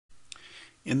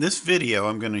In this video,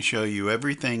 I'm going to show you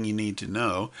everything you need to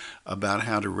know about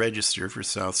how to register for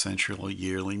South Central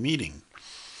Yearly Meeting.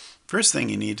 First thing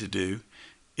you need to do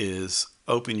is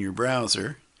open your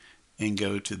browser and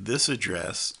go to this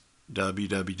address,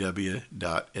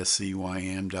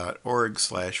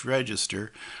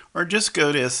 www.scym.org/register, or just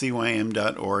go to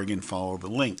scym.org and follow the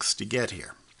links to get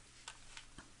here.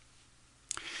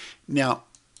 Now,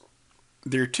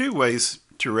 there are two ways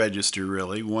to register,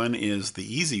 really. One is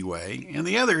the easy way, and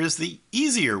the other is the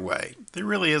easier way. There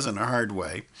really isn't a hard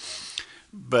way.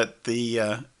 But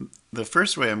the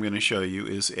first way I'm going to show you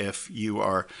is if you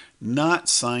are not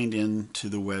signed in to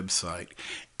the website.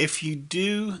 If you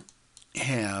do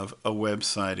have a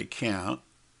website account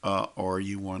or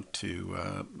you want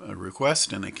to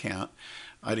request an account,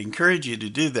 I'd encourage you to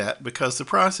do that because the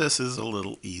process is a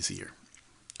little easier.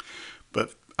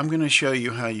 But I'm going to show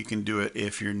you how you can do it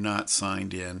if you're not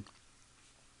signed in.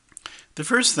 The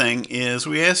first thing is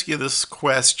we ask you this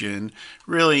question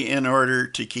really in order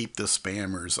to keep the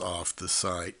spammers off the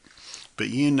site. But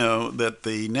you know that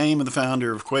the name of the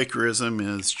founder of Quakerism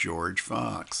is George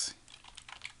Fox.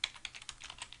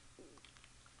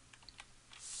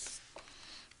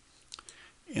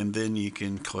 And then you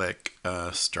can click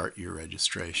Start Your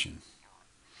Registration.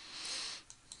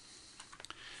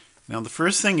 Now, the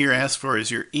first thing you're asked for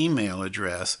is your email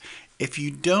address. If you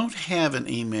don't have an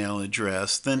email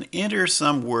address, then enter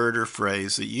some word or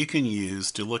phrase that you can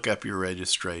use to look up your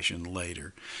registration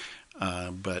later.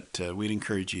 But we'd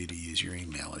encourage you to use your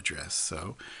email address.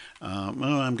 So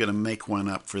well, I'm going to make one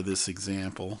up for this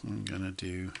example. I'm going to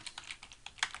do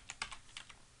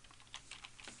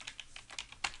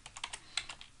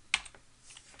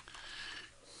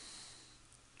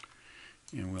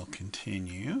and we'll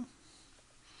continue.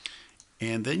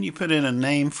 And then you put in a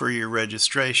name for your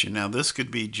registration. Now this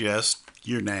could be just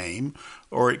your name,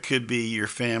 or it could be your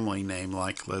family name,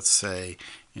 like let's say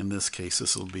in this case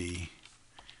this will be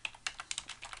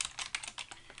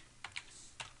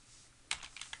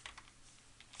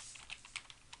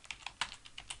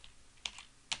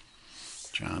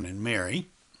John and Mary.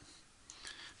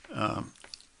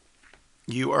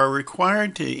 You are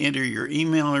required to enter your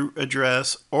email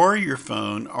address or your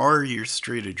phone or your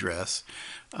street address.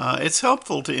 It's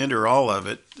helpful to enter all of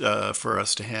it for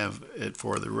us to have it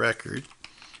for the record.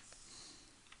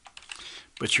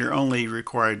 But you're only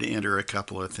required to enter a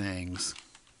couple of things.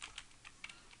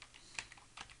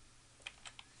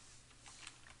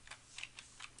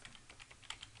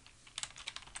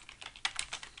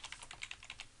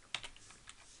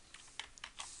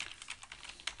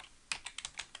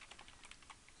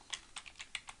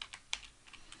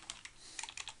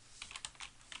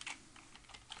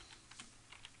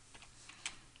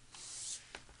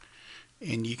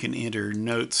 And you can enter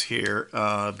notes here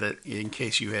that in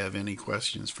case you have any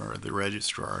questions for the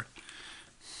registrar.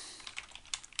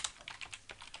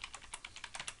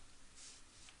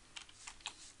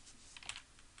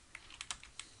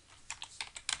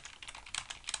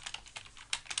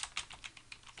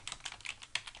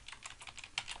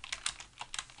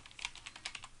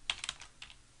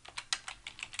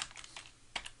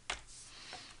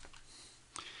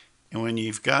 And when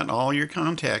you've got all your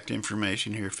contact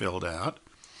information here filled out,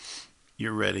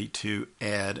 you're ready to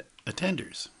add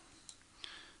attenders.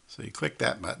 So you click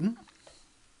that button.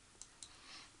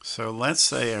 So let's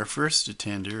say our first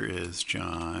attender is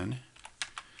John,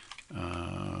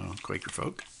 Quaker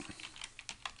Folk.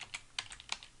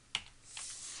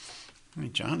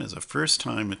 John is a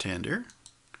first-time attender.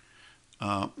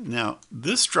 Now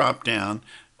this drop down,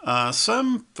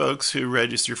 some folks who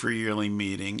register for yearly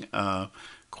meeting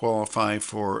qualify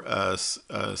for a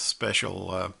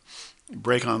special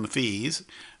break on the fees.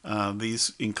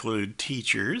 These include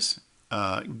teachers,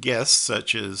 guests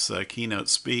such as keynote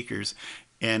speakers,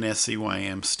 and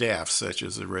SCYM staff such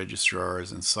as the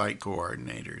registrars and site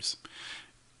coordinators.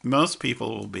 Most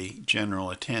people will be general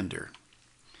attender.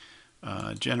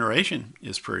 Generation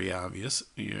is pretty obvious,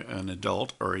 an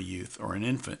adult or a youth or an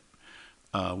infant.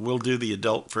 We'll do the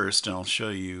adult first, and I'll show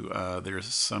you there's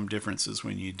some differences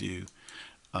when you do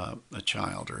a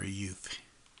child or a youth.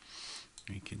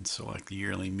 You can select the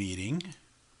yearly meeting,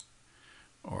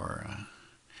 or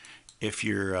if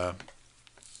you're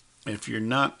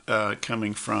not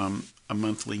coming from a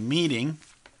monthly meeting,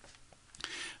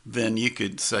 then you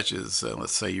could, such as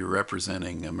let's say you're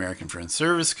representing American Friends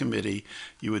Service Committee,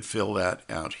 you would fill that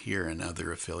out here in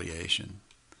other affiliation.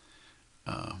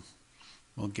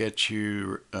 We'll get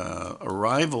your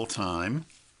arrival time.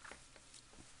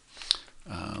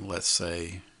 Let's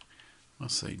say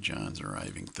John's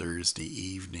arriving Thursday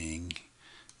evening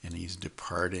and he's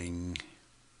departing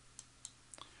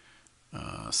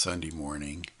Sunday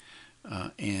morning.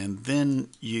 And then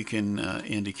you can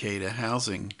indicate a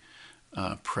housing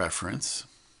preference.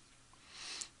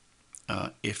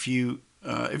 If you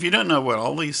don't know what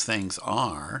all these things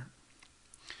are,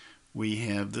 we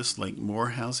have this link, More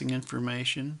Housing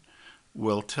Information,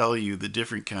 will tell you the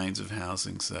different kinds of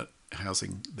housing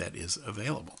that is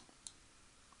available.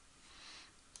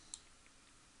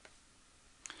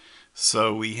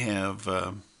 So we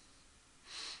have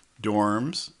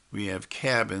dorms, we have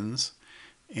cabins,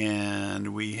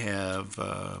 and we have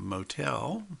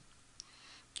motel,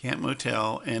 camp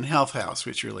motel, and health house,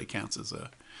 which really counts as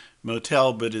a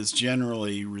motel but is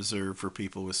generally reserved for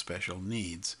people with special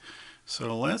needs.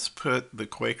 So let's put the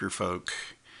Quaker folk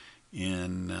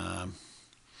in,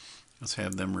 let's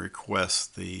have them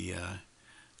request the,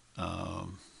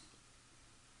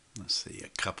 let's see, a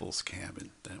couple's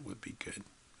cabin. That would be good.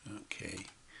 Okay.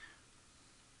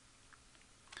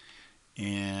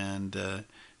 And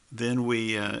then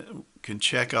we can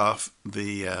check off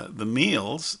the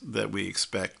meals that we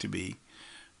expect to be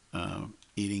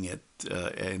eating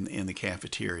in the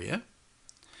cafeteria.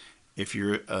 If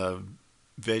you're a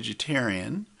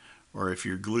vegetarian or if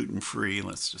you're gluten-free,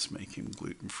 let's just make him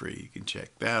gluten-free, you can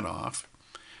check that off.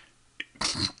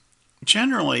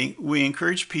 Generally, we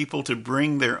encourage people to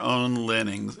bring their own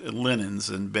linens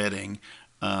and bedding,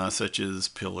 such as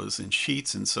pillows and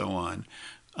sheets and so on.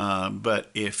 But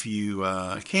if you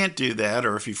can't do that,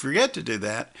 or if you forget to do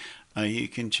that, you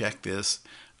can check this.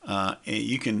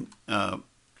 You can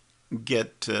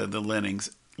get the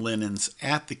linens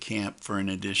at the camp for an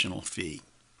additional fee.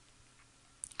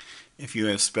 If you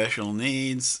have special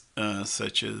needs,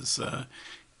 such as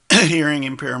hearing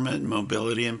impairment,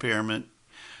 mobility impairment,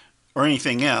 or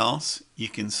anything else, you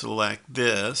can select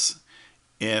this.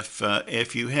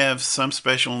 If you have some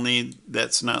special need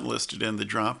that's not listed in the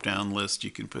drop-down list, you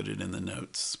can put it in the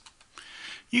notes.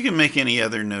 You can make any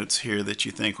other notes here that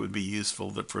you think would be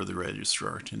useful for the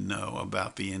registrar to know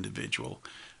about the individual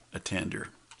attender.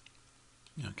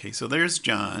 Okay, so there's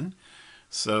John.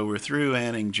 So we're through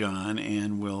adding John,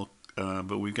 and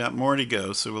but we've got more to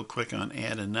go, so we'll click on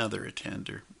Add Another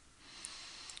Attender.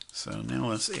 So now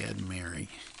let's add Mary.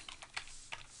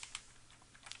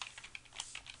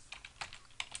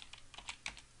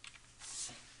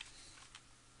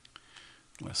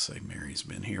 Let's say Mary's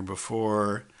been here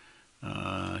before.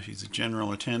 She's a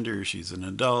general attender. She's an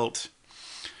adult.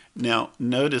 Now,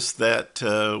 notice that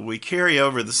we carry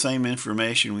over the same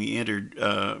information we entered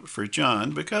for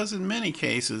John, because in many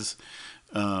cases,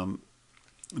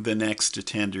 the next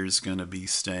attender is going to be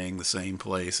staying the same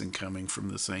place and coming from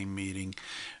the same meeting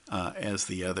as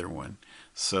the other one.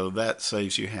 So that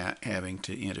saves you having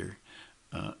to enter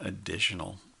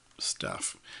additional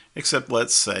stuff. Except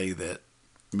let's say that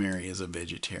Mary is a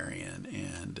vegetarian,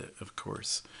 and of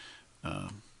course,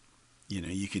 you know,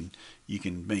 you can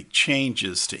make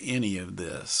changes to any of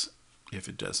this if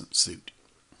it doesn't suit.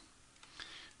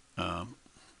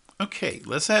 Okay,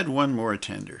 let's add one more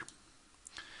attender.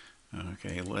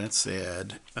 Okay, let's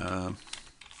add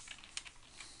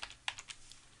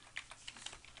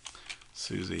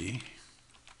Susie.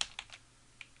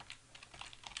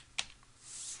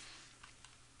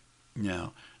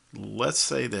 Now, let's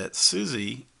say that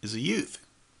Susie is a youth.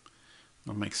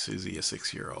 I'll make Susie a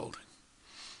 6-year-old.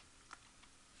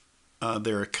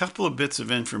 There are a couple of bits of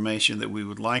information that we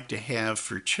would like to have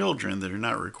for children that are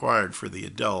not required for the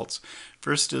adults.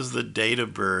 First is the date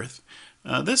of birth.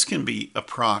 This can be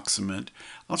approximate.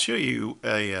 I'll show you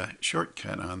a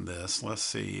shortcut on this. Let's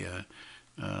see.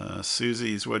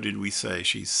 Susie's, what did we say?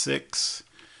 She's 6.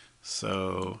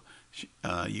 So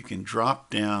you can drop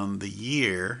down the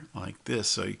year like this,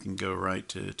 so you can go right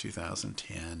to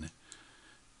 2010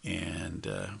 and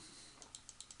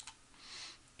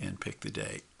pick the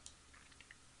date.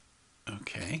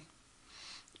 Okay.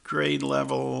 Grade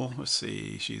level, let's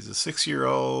see, she's a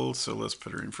 6-year-old, so let's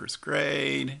put her in first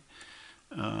grade.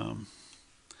 And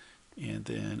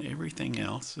then everything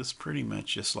else is pretty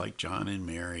much just like John and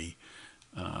Mary.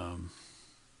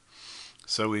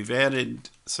 So we've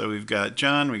got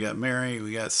John, we got Mary,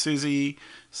 we got Susie.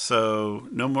 So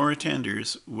no more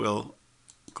attenders. We'll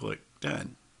click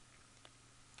Done.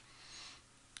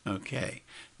 Okay.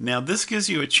 Now this gives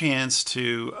you a chance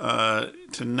to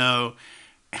know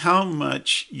how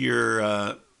much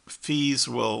your fees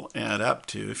will add up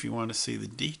to. If you want to see the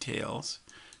details,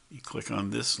 you click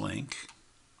on this link.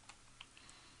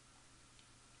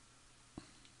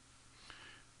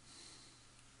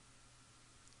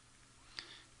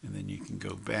 And then you can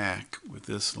go back with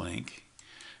this link.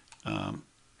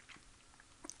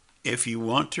 If you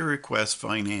want to request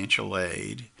financial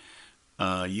aid,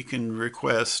 You can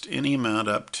request any amount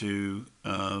up to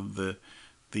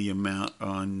the amount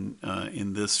on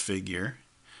in this figure.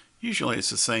 Usually it's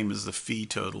the same as the fee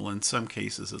total. In some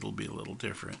cases it'll be a little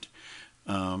different.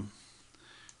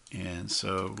 And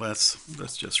so let's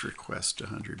just request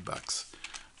 $100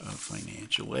 of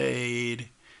financial aid,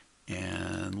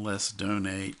 and let's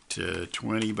donate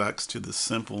 $20 to the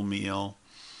simple meal,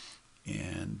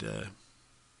 and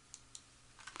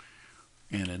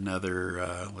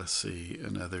another let's see,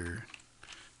 another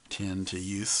 10 to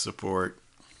youth support.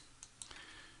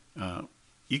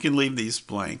 You can leave these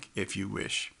blank if you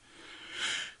wish.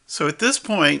 So at this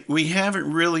point, we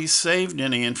haven't really saved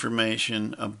any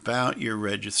information about your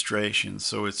registration.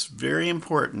 So it's very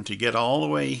important to get all the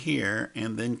way here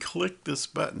and then click this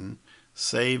button,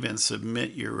 Save and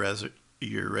Submit your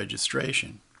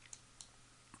registration.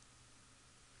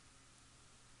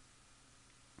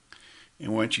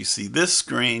 And once you see this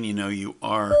screen, you know you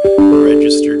are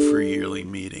registered for a yearly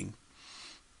meeting.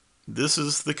 This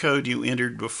is the code you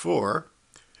entered before,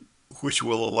 which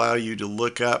will allow you to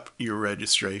look up your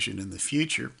registration in the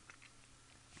future.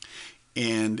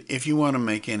 And if you want to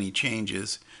make any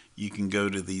changes, you can go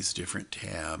to these different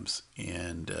tabs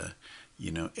and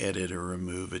edit or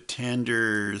remove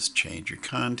attenders, change your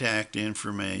contact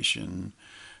information,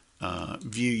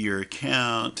 view your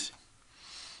account,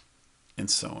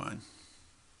 and so on.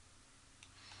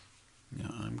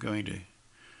 Now I'm going to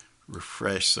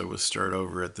refresh, so we'll start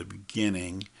over at the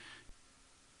beginning.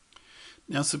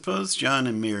 Now suppose John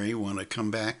and Mary want to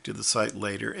come back to the site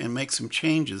later and make some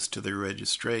changes to their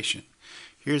registration.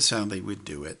 Here's how they would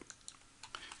do it.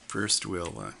 First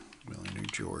we'll enter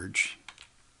George.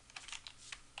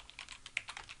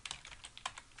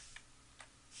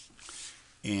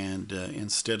 And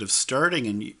instead of starting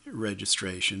a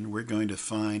registration, we're going to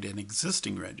find an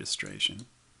existing registration.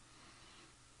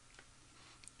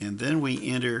 And then we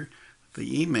enter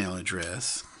the email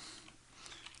address.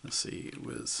 Let's see, it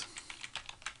was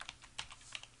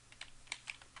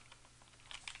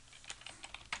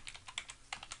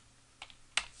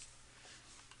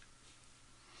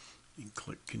and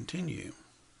click Continue.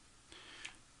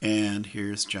 And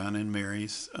here's John and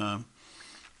Mary's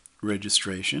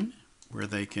registration, where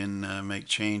they can make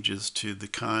changes to the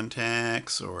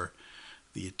contacts or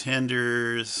the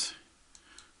attenders,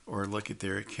 or look at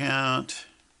their account.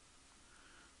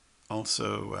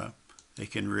 Also, they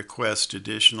can request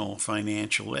additional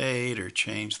financial aid or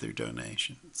change their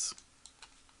donations.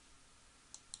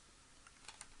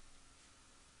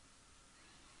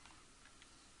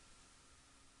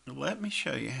 Let me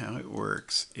show you how it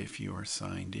works if you are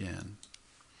signed in.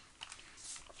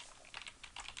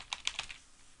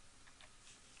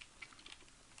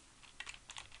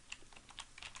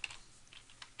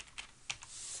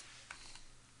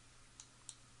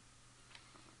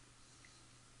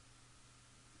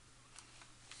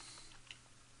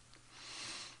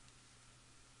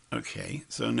 Okay,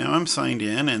 so now I'm signed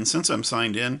in, and since I'm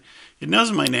signed in, it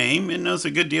knows my name. It knows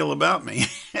a good deal about me.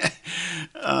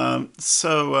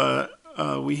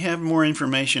 We have more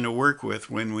information to work with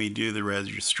when we do the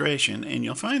registration, and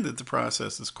you'll find that the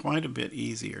process is quite a bit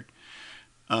easier.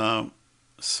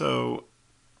 So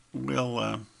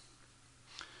we'll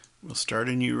start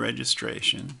a new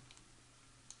registration.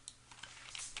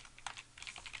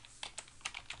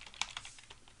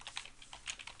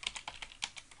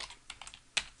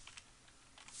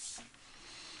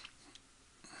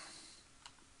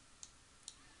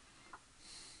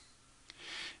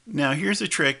 Now here's a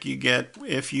trick you get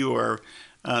if you are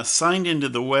signed into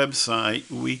the website.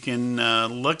 We can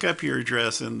look up your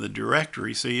address in the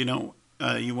directory, so you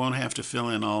won't have to fill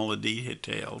in all the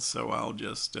details. So I'll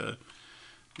just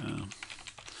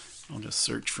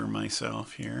search for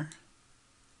myself here,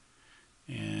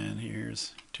 and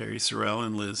here's Terry Sorrell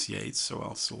and Liz Yates. So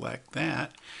I'll select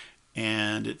that,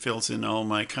 and it fills in all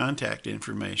my contact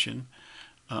information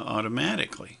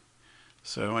automatically.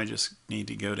 So I just need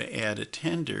to go to Add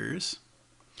Attenders,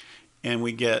 and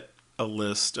we get a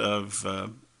list of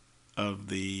the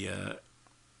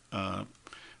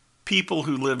people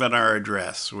who live at our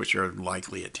address, which are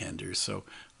likely attenders. So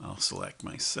I'll select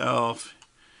myself.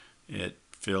 It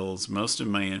fills most of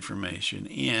my information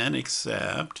in,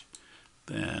 except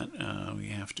that we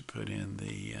have to put in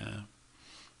the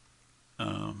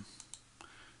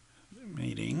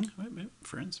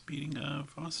friends meeting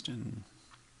of Austin.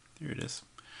 There it is.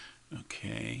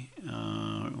 Okay,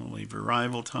 we'll leave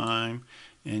arrival time,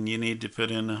 and you need to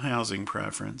put in a housing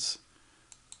preference.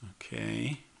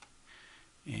 Okay,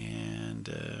 and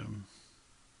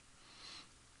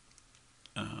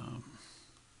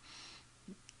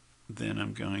then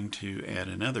I'm going to add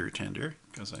another attender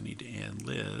because I need to add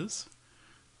Liz.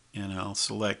 and I'll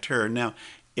select her. Now,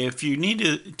 if you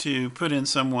need to put in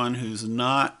someone who's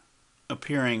not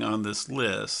appearing on this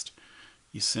list,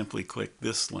 you simply click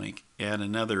this link, add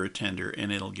another attender,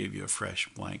 and it'll give you a fresh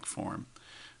blank form.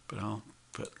 But I'll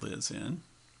put Liz in.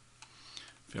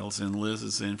 Fills in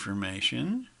Liz's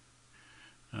information.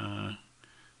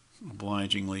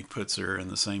 Obligingly puts her in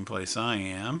the same place I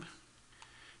am.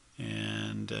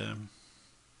 And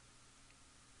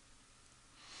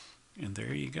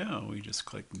there you go. We just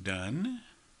click Done.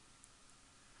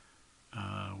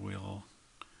 We'll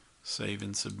save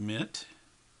and submit.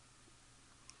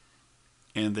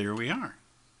 And there we are.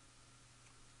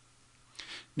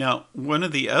 Now, one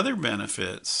of the other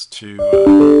benefits to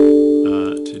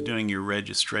doing your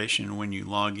registration when you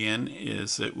log in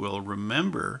is it will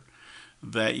remember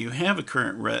that you have a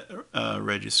current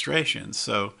registration.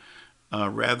 So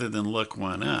rather than look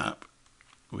one up,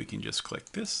 we can just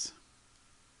click this.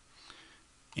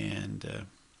 And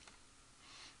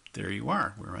there you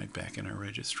are. We're right back in our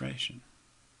registration.